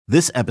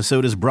This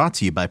episode is brought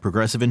to you by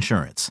Progressive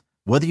Insurance.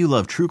 Whether you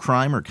love true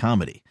crime or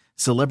comedy,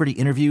 celebrity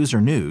interviews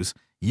or news,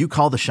 you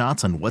call the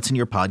shots on what's in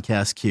your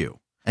podcast queue.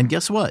 And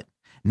guess what?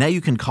 Now you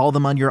can call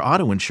them on your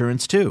auto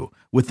insurance too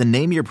with the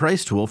Name Your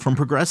Price tool from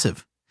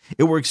Progressive.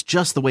 It works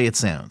just the way it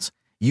sounds.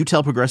 You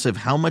tell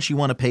Progressive how much you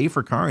want to pay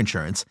for car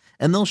insurance,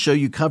 and they'll show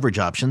you coverage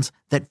options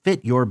that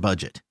fit your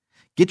budget.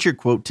 Get your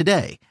quote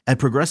today at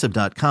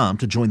Progressive.com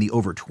to join the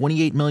over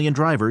 28 million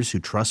drivers who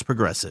trust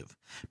Progressive.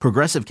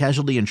 Progressive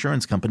Casualty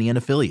Insurance Company and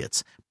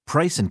Affiliates.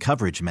 Price and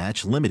coverage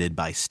match limited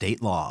by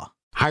state law.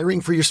 Hiring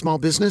for your small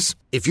business?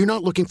 If you're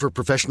not looking for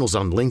professionals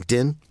on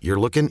LinkedIn, you're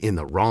looking in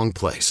the wrong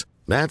place.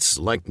 That's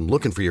like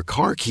looking for your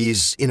car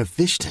keys in a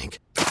fish tank.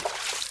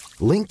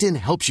 LinkedIn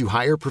helps you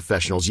hire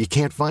professionals you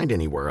can't find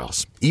anywhere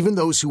else, even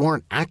those who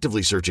aren't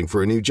actively searching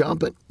for a new job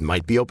but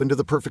might be open to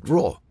the perfect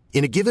role.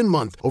 In a given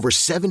month, over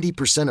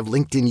 70% of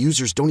LinkedIn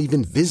users don't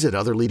even visit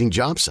other leading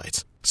job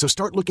sites. So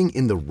start looking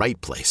in the right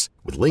place.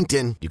 With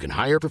LinkedIn, you can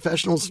hire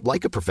professionals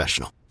like a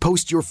professional.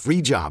 Post your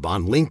free job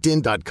on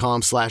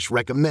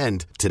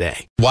linkedin.com/recommend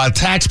today. While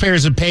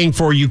taxpayers are paying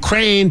for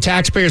Ukraine,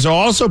 taxpayers are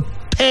also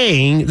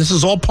paying, this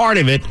is all part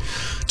of it,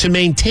 to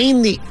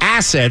maintain the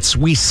assets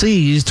we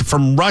seized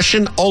from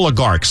Russian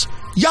oligarchs.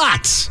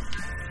 Yachts.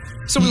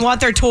 So we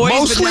want their toys?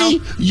 Mostly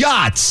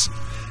yachts.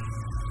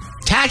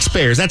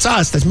 Taxpayers, that's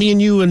us. That's me and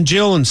you and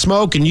Jill and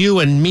Smoke and you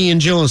and me and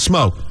Jill and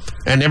Smoke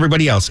and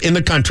everybody else in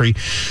the country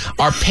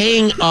are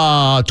paying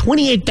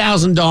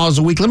 $28,000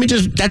 a week.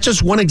 That's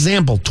just one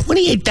example.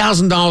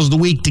 $28,000 a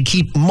week to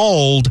keep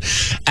mold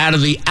out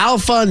of the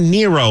Alpha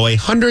Nero, a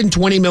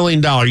 $120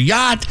 million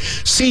yacht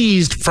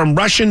seized from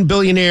Russian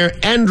billionaire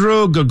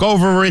Andrew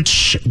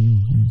Grigorovich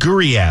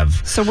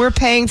Guriev. So we're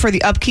paying for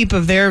the upkeep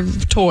of their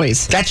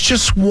toys. That's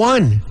just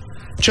one.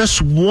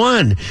 Just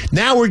one.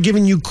 Now we're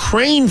giving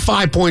Ukraine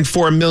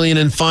 $5.4 million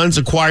in funds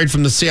acquired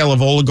from the sale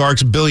of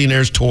oligarchs,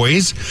 billionaires'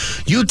 toys.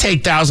 You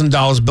take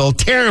 $1,000 bill,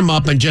 tear them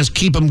up, and just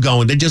keep them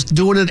going. They're just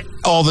doing it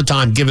all the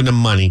time, giving them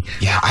money.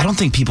 Yeah, I don't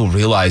think people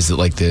realize that,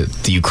 like, the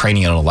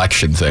Ukrainian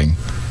election thing.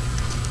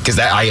 Because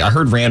I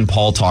heard Rand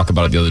Paul talk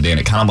about it the other day, and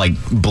it kind of, like,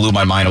 blew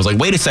my mind. I was like,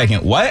 wait a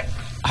second, what?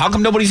 How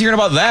come nobody's hearing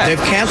about that? They've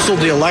canceled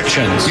the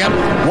elections. Yep.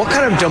 What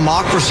kind of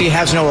democracy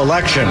has no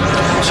election?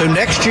 So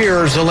next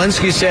year,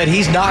 Zelensky said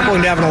he's not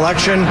going to have an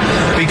election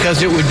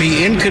because it would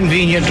be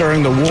inconvenient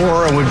during the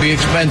war and would be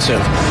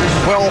expensive.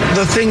 Well,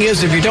 the thing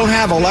is, if you don't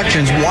have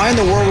elections, why in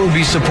the world would we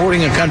be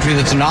supporting a country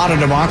that's not a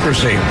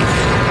democracy?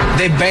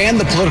 They've banned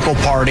the political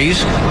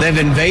parties. They've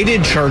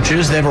invaded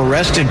churches. They've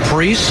arrested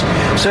priests.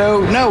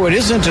 So, no, it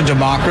isn't a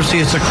democracy.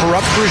 It's a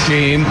corrupt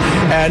regime.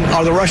 And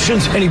are the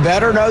Russians any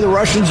better? No, the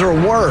Russians are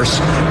worse.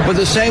 But at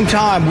the same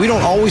time, we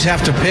don't always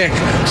have to pick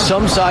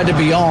some side to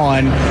be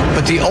on.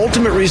 But the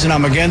ultimate reason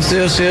I'm against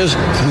this is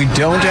we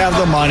don't have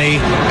the money.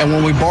 And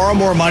when we borrow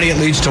more money, it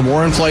leads to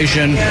more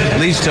inflation,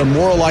 leads to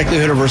more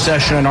likelihood of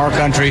recession in our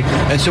country.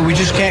 And so we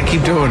just can't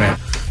keep doing it.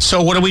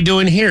 So what are we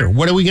doing here?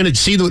 What are we going to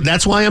see?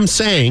 That's why I'm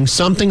saying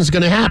something's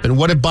going to happen.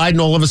 What if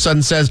Biden all of a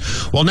sudden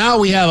says, well, now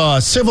we have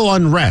a civil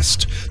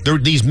unrest.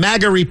 These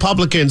MAGA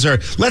Republicans are,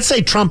 let's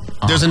say Trump,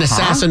 there's an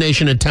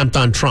assassination attempt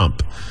on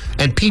Trump,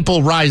 and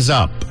people rise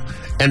up.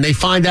 And they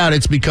find out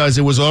it's because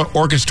it was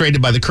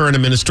orchestrated by the current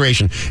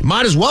administration. It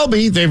might as well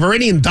be. They've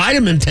already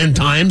indicted him 10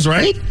 times,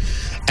 right?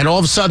 And all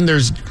of a sudden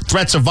there's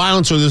threats of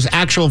violence or there's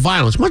actual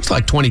violence, much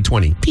like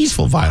 2020,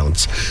 peaceful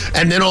violence.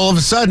 And then all of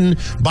a sudden,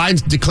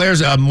 Biden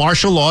declares a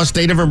martial law,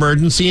 state of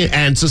emergency,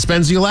 and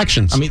suspends the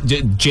elections. I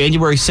mean,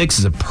 January 6th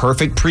is a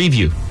perfect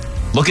preview.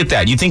 Look at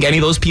that. You think any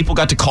of those people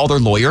got to call their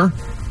lawyer?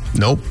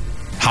 Nope.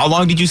 How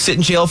long did you sit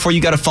in jail for?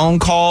 You got a phone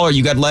call or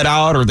you got let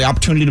out or the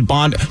opportunity to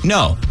bond?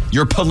 No,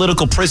 you're a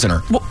political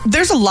prisoner. Well,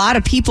 there's a lot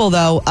of people,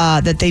 though,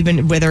 that they've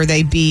been, whether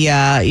they be,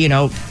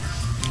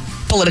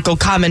 political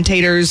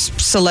commentators,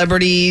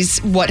 celebrities,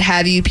 what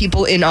have you,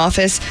 people in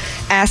office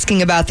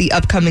asking about the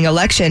upcoming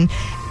election.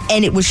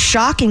 And it was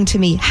shocking to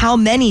me how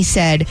many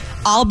said,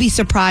 I'll be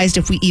surprised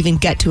if we even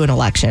get to an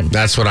election.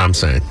 That's what I'm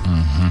saying.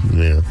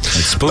 Mm-hmm. Yeah.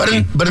 It's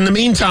spooky. But in the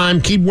meantime,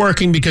 keep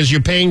working because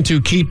you're paying to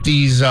keep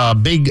these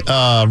big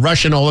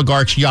Russian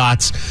oligarchs'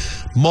 yachts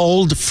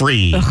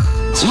mold-free.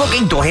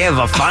 Looking to have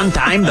a fun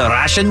time the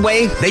Russian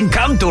way? Then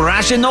come to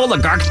Russian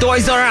Oligarch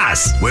Toys R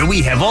Us, where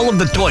we have all of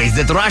the toys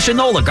that Russian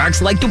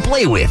oligarchs like to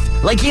play with,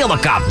 like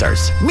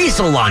helicopters,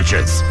 missile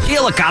launchers,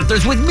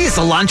 helicopters with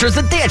missile launchers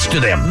attached to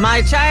them.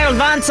 My child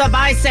wants a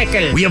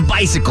bicycle. We have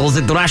bicycles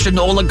at Russian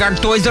Oligarch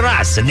Toys R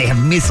Us, and they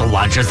have missile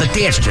launchers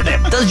attached to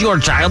them. Does your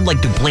child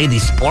like to play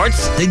these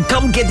sports? Then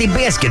come get a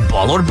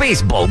basketball or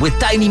baseball with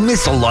tiny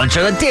missile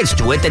launcher attached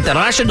to it at the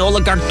Russian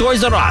Oligarch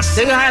Toys R Us.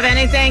 Do you have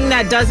anything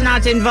that does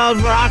not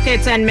involve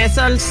rockets and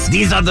missiles?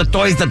 These are the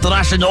toys that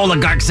Russian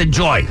oligarchs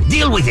enjoy.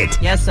 Deal with it.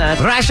 Yes, sir.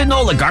 Russian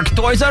Oligarch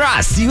Toys R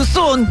Us. See you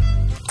soon.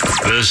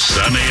 The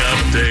Sunny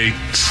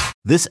Update.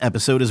 This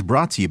episode is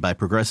brought to you by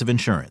Progressive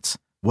Insurance.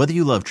 Whether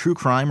you love true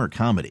crime or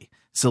comedy,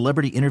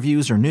 celebrity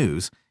interviews or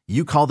news,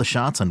 you call the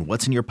shots on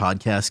what's in your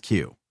podcast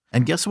queue.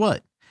 And guess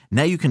what?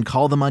 Now you can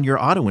call them on your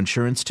auto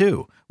insurance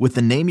too with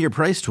the Name Your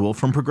Price tool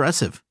from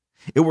Progressive.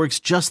 It works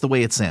just the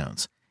way it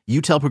sounds. You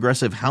tell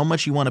Progressive how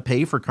much you want to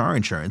pay for car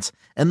insurance,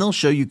 and they'll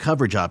show you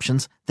coverage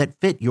options that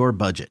fit your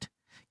budget.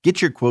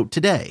 Get your quote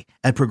today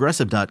at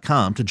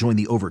Progressive.com to join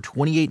the over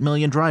 28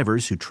 million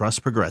drivers who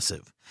trust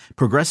Progressive.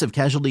 Progressive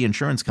Casualty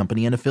Insurance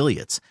Company and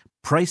Affiliates.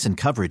 Price and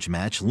coverage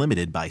match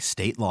limited by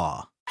state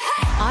law.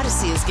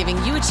 Odyssey is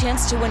giving you a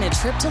chance to win a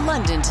trip to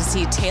London to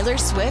see Taylor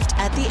Swift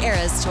at the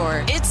Eras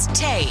Tour. It's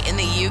Tay in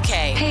the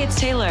UK. Hey, it's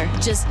Taylor.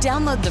 Just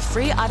download the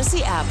free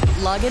Odyssey app,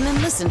 log in and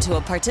listen to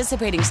a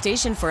participating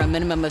station for a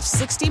minimum of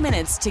 60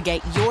 minutes to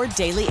get your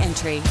daily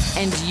entry.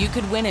 And you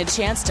could win a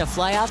chance to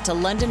fly off to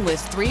London with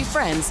 3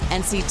 friends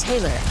and see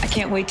Taylor. I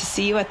can't wait to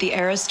see you at the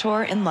Eras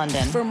Tour in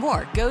London. For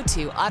more, go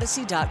to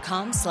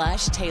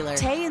odyssey.com/Taylor.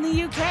 Tay in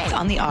the UK.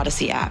 On the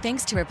Odyssey app.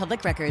 Thanks to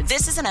Republic Records.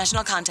 This is a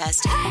national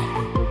contest.